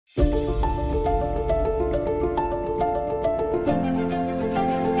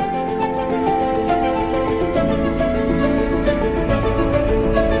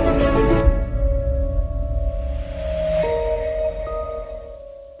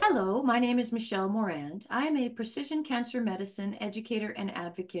Hello, my name is Michelle Morand. I am a precision cancer medicine educator and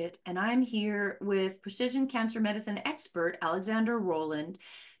advocate, and I'm here with precision cancer medicine expert Alexander Rolland.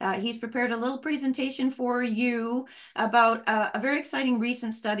 He's prepared a little presentation for you about a very exciting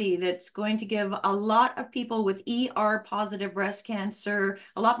recent study that's going to give a lot of people with ER positive breast cancer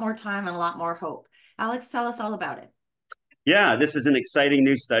a lot more time and a lot more hope. Alex, tell us all about it. Yeah, this is an exciting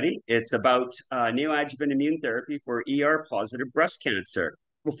new study. It's about neoadjuvant immune therapy for ER positive breast cancer.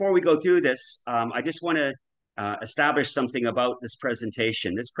 Before we go through this, I just want to establish something about this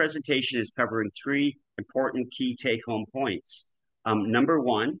presentation. This presentation is covering three important key take-home points. Number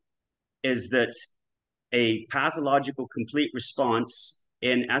one is that a pathological complete response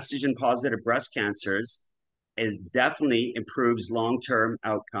in estrogen positive breast cancers is definitely improves long-term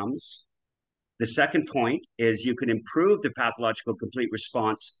outcomes. The second point is you can improve the pathological complete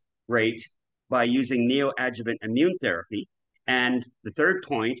response rate by using neoadjuvant immune therapy. And the third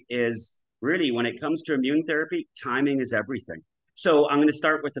point is really when it comes to immune therapy, timing is everything. So I'm going to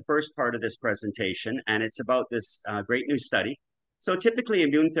start with the first part of this presentation, and it's about this great new study. So typically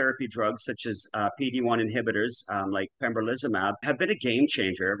immune therapy drugs such as PD-1 inhibitors like Pembrolizumab have been a game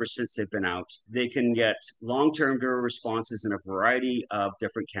changer ever since they've been out. They can get long-term durable responses in a variety of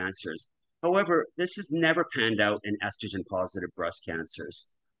different cancers. However, this has never panned out in estrogen-positive breast cancers.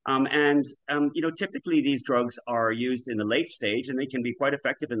 Typically these drugs are used in the late stage, and they can be quite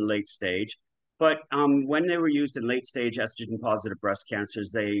effective in the late stage. But when they were used in late-stage estrogen-positive breast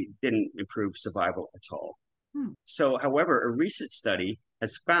cancers, they didn't improve survival at all. So, however, a recent study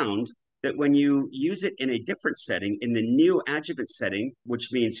has found that when you use it in a different setting, in the neoadjuvant setting, which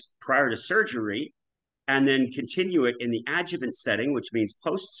means prior to surgery, and then continue it in the adjuvant setting, which means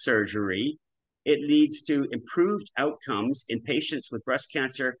post-surgery, it leads to improved outcomes in patients with breast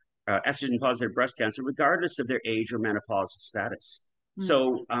cancer, estrogen-positive breast cancer, regardless of their age or menopausal status.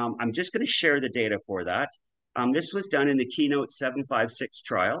 So I'm just going to share the data for that. This was done in the Keynote 756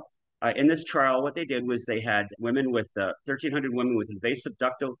 trial. In this trial, what they did was they had women with 1,300 women with invasive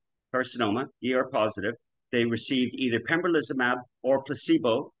ductal carcinoma, ER positive. They received either pembrolizumab or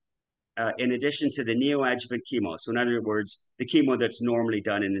placebo in addition to the neoadjuvant chemo. So in other words, the chemo that's normally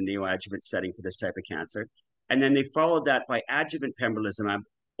done in the neoadjuvant setting for this type of cancer. And then they followed that by adjuvant pembrolizumab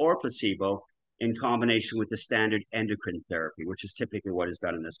or placebo in combination with the standard endocrine therapy, which is typically what is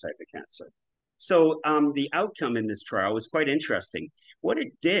done in this type of cancer. So the outcome in this trial was quite interesting. What it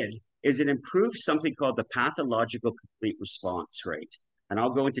did is it improved something called the pathological complete response rate. And I'll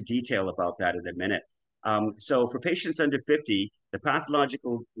go into detail about that in a minute. So for patients under 50, the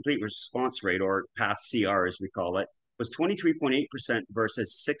pathological complete response rate, or PathCR as we call it, was 23.8%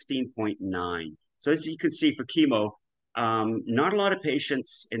 versus 16.9%. So as you can see for chemo, not a lot of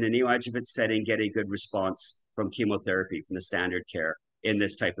patients in the neoadjuvant setting get a good response from chemotherapy, from the standard care in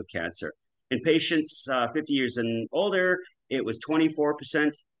this type of cancer. In patients 50 years and older, it was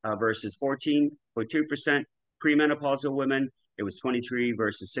 24% versus 14.2%. Premenopausal women, it was 23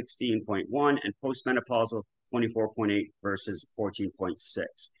 versus 16.1, and postmenopausal 24.8 versus 14.6.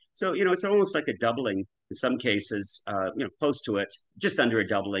 So, it's almost like a doubling in some cases, close to it, just under a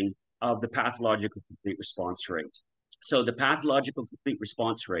doubling of the pathological complete response rate. So the pathological complete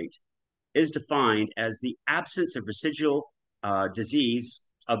response rate is defined as the absence of residual disease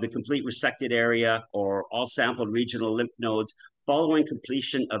of the complete resected area or all sampled regional lymph nodes following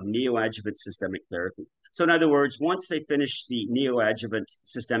completion of neoadjuvant systemic therapy. So in other words, once they finish the neoadjuvant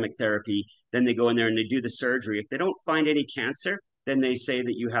systemic therapy, then they go in there and they do the surgery. If they don't find any cancer, then they say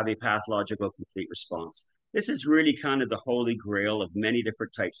that you have a pathological complete response. This is really kind of the holy grail of many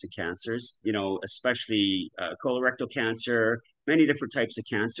different types of cancers, especially colorectal cancer, many different types of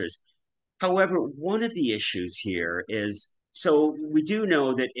cancers. However, one of the issues here is, so we do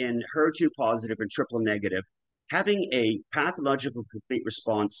know that in HER2 positive and triple negative, having a pathological complete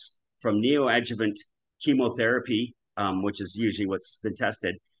response from neoadjuvant chemotherapy, which is usually what's been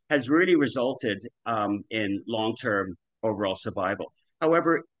tested, has really resulted in long-term overall survival.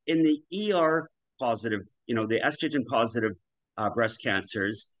 However, in the ER positive, the estrogen positive breast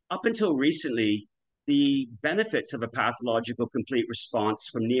cancers, up until recently, the benefits of a pathological complete response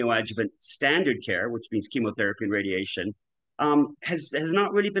from neoadjuvant standard care, which means chemotherapy and radiation, has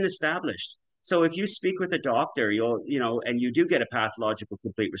not really been established. So if you speak with a doctor, and you do get a pathological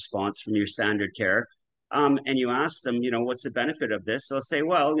complete response from your standard care, and you ask them, what's the benefit of this? They'll say,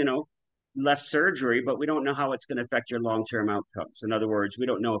 well, less surgery, but we don't know how it's going to affect your long-term outcomes. In other words, we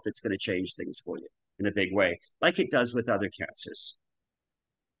don't know if it's going to change things for you in a big way, like it does with other cancers.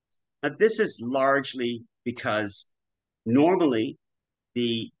 Now, this is largely because normally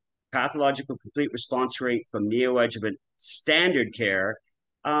the pathological complete response rate from neoadjuvant standard care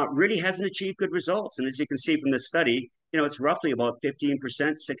really hasn't achieved good results. And as you can see from the study, it's roughly about 15%,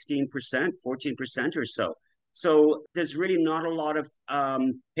 16%, 14% or so. So there's really not a lot of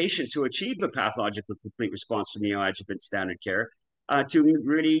patients who achieve a pathological complete response from neoadjuvant standard care to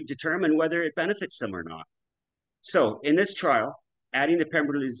really determine whether it benefits them or not. So in this trial, adding the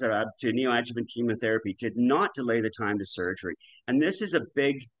pembrolizumab to neoadjuvant chemotherapy did not delay the time to surgery. And this is a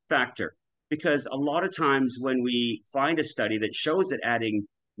big factor because a lot of times when we find a study that shows that adding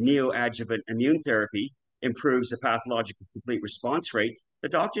neoadjuvant immune therapy improves the pathological complete response rate, the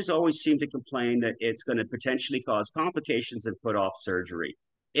doctors always seem to complain that it's going to potentially cause complications and put off surgery.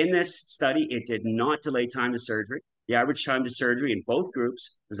 In this study, it did not delay time to surgery. The average time to surgery in both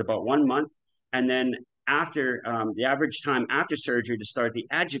groups was about 1 month. And then after the average time after surgery to start the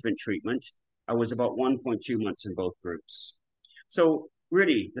adjuvant treatment was about 1.2 months in both groups. So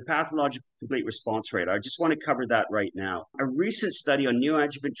really, the pathological complete response rate, I just want to cover that right now. A recent study on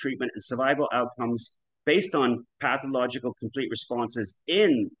neoadjuvant treatment and survival outcomes based on pathological complete responses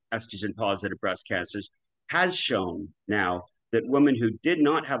in estrogen-positive breast cancers has shown now that women who did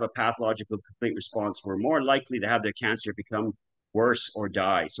not have a pathological complete response were more likely to have their cancer become worse or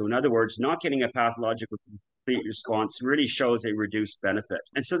die. So in other words, not getting a pathological complete response really shows a reduced benefit.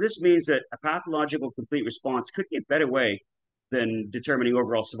 And so this means that a pathological complete response could be a better way than determining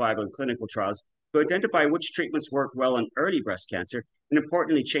overall survival in clinical trials to identify which treatments work well in early breast cancer and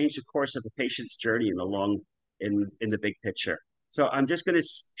importantly change the course of a patient's journey in the big picture. So I'm just going to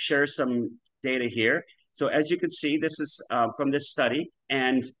share some data here. So as you can see, this is from this study,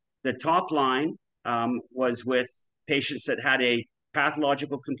 and the top line was with patients that had a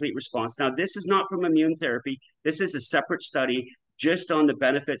pathological complete response. Now, this is not from immune therapy. This is a separate study just on the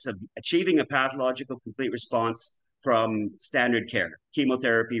benefits of achieving a pathological complete response from standard care,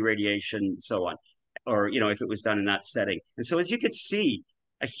 chemotherapy, radiation, so on, or, if it was done in that setting. And so as you could see,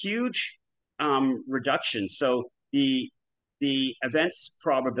 a huge reduction. So the events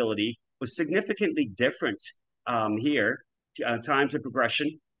probability was significantly different here, time to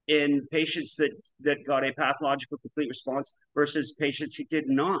progression, in patients that got a pathological complete response versus patients who did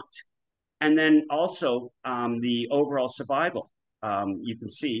not. And then also the overall survival, you can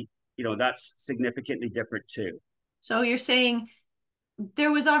see, that's significantly different too. So you're saying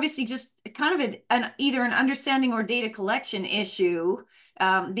there was obviously just kind of either an understanding or data collection issue,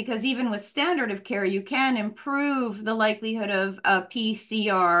 because even with standard of care, you can improve the likelihood of a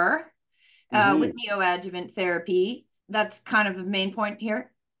PCR with neoadjuvant therapy. That's kind of the main point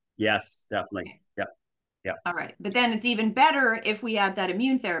here. Yes, definitely. Okay. Yep. Yeah. All right. But then it's even better if we add that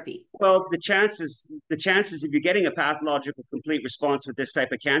immune therapy. Well, the chances of you getting a pathological complete response with this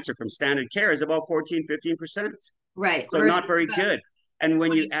type of cancer from standard care is about 14-15%. Right. So not very good. And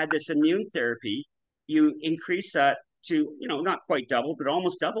when you add this immune therapy, you increase that to, not quite double, but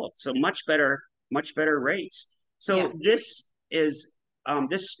almost double it. So much better rates. So this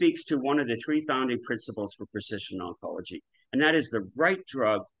speaks to one of the 3 founding principles for precision oncology, and that is the right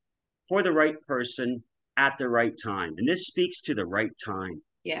drug for the right person at the right time. And this speaks to the right time.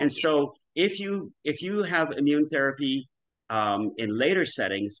 Yeah. And so if you have immune therapy in later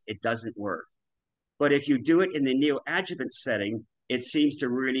settings, it doesn't work. But if you do it in the neoadjuvant setting, it seems to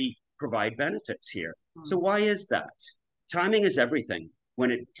really provide benefits here. So why is that? Timing is everything when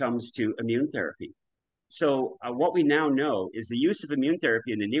it comes to immune therapy. So what we now know is the use of immune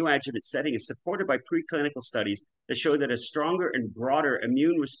therapy in the neoadjuvant setting is supported by preclinical studies that show that a stronger and broader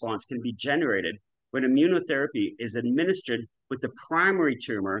immune response can be generated when immunotherapy is administered with the primary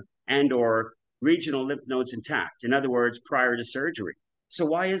tumor and or regional lymph nodes intact. In other words, prior to surgery. So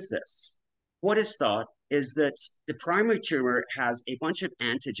why is this? What is thought is that the primary tumor has a bunch of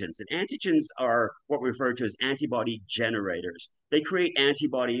antigens, and antigens are what we refer to as antibody generators. They create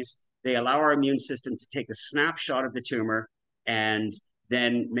antibodies. They allow our immune system to take a snapshot of the tumor and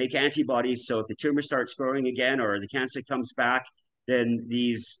then make antibodies. So if the tumor starts growing again or the cancer comes back, then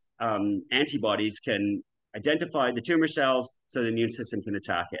these antibodies can identify the tumor cells so the immune system can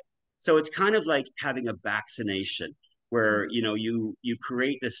attack it. So it's kind of like having a vaccination where you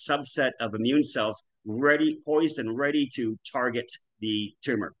create this subset of immune cells poised and ready to target the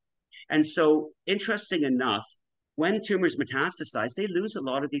tumor. And so, interesting enough, when tumors metastasize, they lose a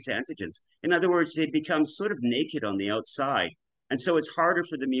lot of these antigens. In other words, they become sort of naked on the outside. And so it's harder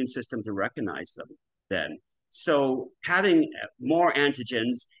for the immune system to recognize them then. So having more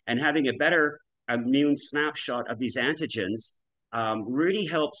antigens and having a better immune snapshot of these antigens really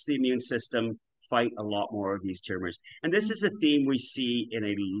helps the immune system fight a lot more of these tumors. And this is a theme we see in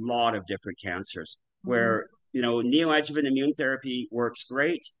a lot of different cancers where, neoadjuvant immune therapy works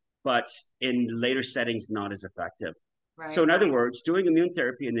great, but in later settings, not as effective. So in other words, doing immune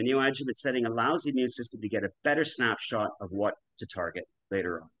therapy in the neoadjuvant setting allows the immune system to get a better snapshot of what to target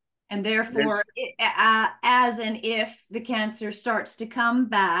later on. And therefore, as and if the cancer starts to come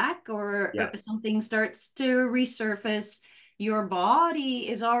back or something starts to resurface, your body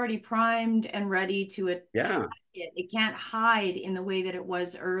is already primed and ready to attack it. It can't hide in the way that it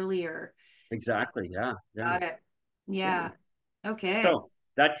was earlier. Exactly. Yeah. Got it. Yeah. Okay. So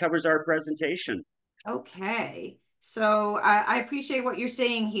that covers our presentation. Okay. So I appreciate what you're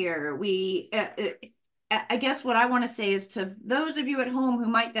saying here. I guess what I want to say is to those of you at home who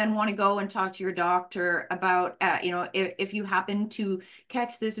might then want to go and talk to your doctor about, if you happen to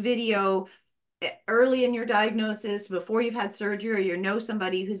catch this video early in your diagnosis, before you've had surgery, or you know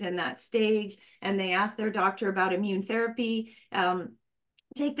somebody who's in that stage, and they ask their doctor about immune therapy,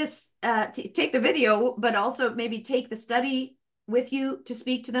 take the video, but also maybe take the study with you to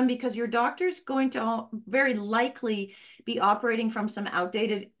speak to them, because your doctor's going to very likely be operating from some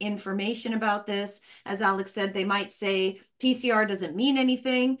outdated information about this. As Alex said, they might say PCR doesn't mean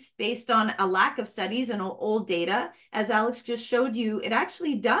anything based on a lack of studies and old data. As Alex just showed you, it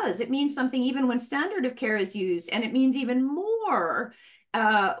actually does. It means something even when standard of care is used, and it means even more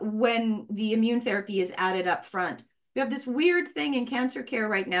when the immune therapy is added up front. We have this weird thing in cancer care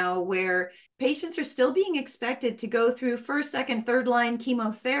right now where patients are still being expected to go through first, second, third line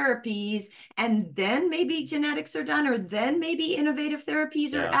chemotherapies, and then maybe genetics are done, or then maybe innovative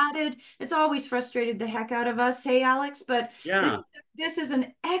therapies are added. It's always frustrated the heck out of us. Hey, Alex, but this is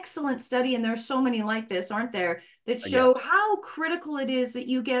an excellent study, and there's so many like this, aren't there, that show how critical it is that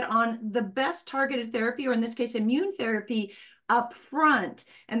you get on the best targeted therapy, or in this case, immune therapy, up front,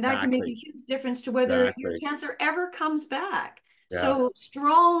 and that can make a huge difference to whether your cancer ever comes back. So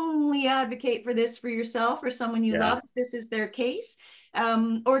strongly advocate for this for yourself or someone you love if this is their case,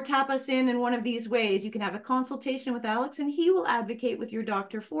 or tap us in one of these ways. You can have a consultation with Alex, and he will advocate with your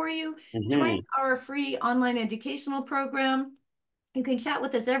doctor for you. Join our free online educational program. You can chat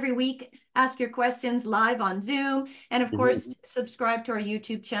with us every week, ask your questions live on Zoom, and of course, subscribe to our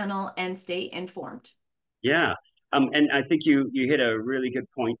YouTube channel and stay informed. Yeah. And I think you hit a really good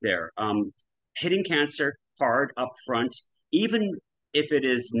point there. Hitting cancer hard up front, even if it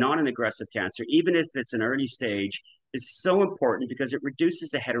is not an aggressive cancer, even if it's an early stage, is so important because it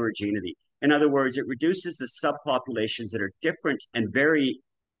reduces the heterogeneity. In other words, it reduces the subpopulations that are different and vary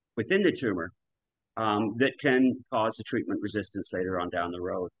within the tumor, that can cause the treatment resistance later on down the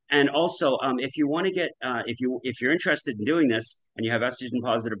road. And also, if you want to get, if you're interested in doing this and you have estrogen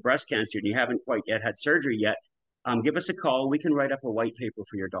positive breast cancer and you haven't quite yet had surgery yet, give us a call. We can write up a white paper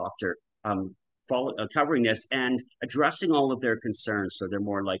for your doctor, covering this and addressing all of their concerns, so they're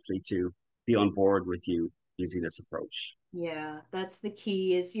more likely to be on board with you using this approach. Yeah, that's the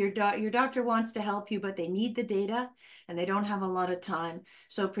key. Is your doctor wants to help you, but they need the data and they don't have a lot of time.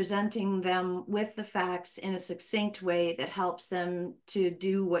 So presenting them with the facts in a succinct way that helps them to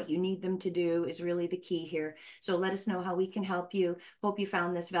do what you need them to do is really the key here. So let us know how we can help you. Hope you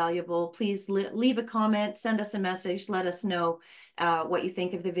found this valuable. Please leave a comment, send us a message, let us know what you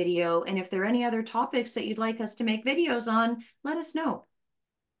think of the video. And if there are any other topics that you'd like us to make videos on, let us know.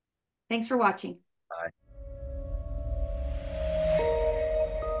 Thanks for watching. Bye.